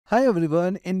Hi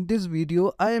everyone, in this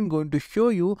video I am going to show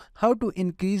you how to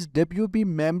increase WP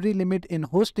memory limit in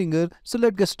Hostinger. So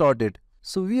let's get started.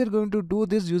 So we are going to do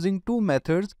this using two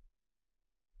methods.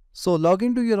 So log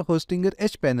into your Hostinger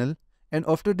H panel and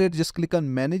after that just click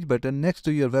on manage button next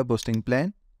to your web hosting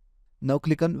plan. Now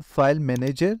click on file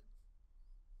manager.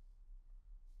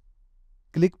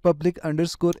 Click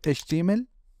public_HTML.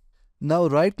 Now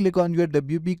right click on your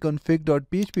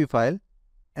Wp-config.php file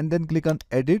and then click on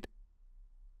edit.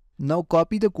 Now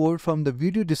copy the code from the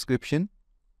video description,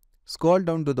 scroll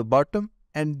down to the bottom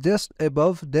and just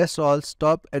above that's all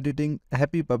stop editing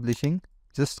happy publishing.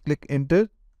 Just click enter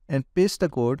and paste the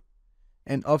code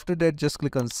and after that just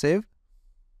click on save.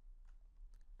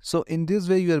 So in this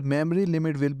way your memory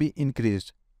limit will be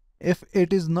increased. If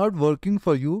it is not working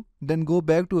for you, then go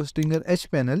back to Hostinger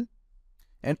H panel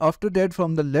and after that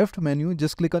from the left menu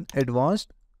just click on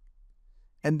advanced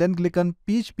and then click on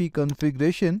PHP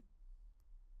configuration.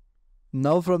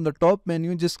 Now from the top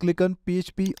menu just click on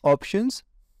PHP options.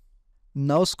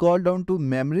 Now scroll down to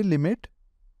memory limit.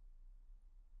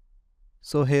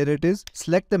 So here it is.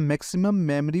 Select the maximum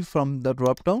memory from the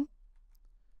drop down.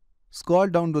 Scroll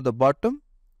down to the bottom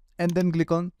and then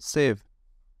click on save.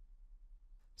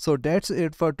 So that's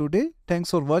it for today.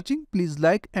 Thanks for watching. Please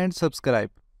like and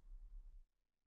subscribe.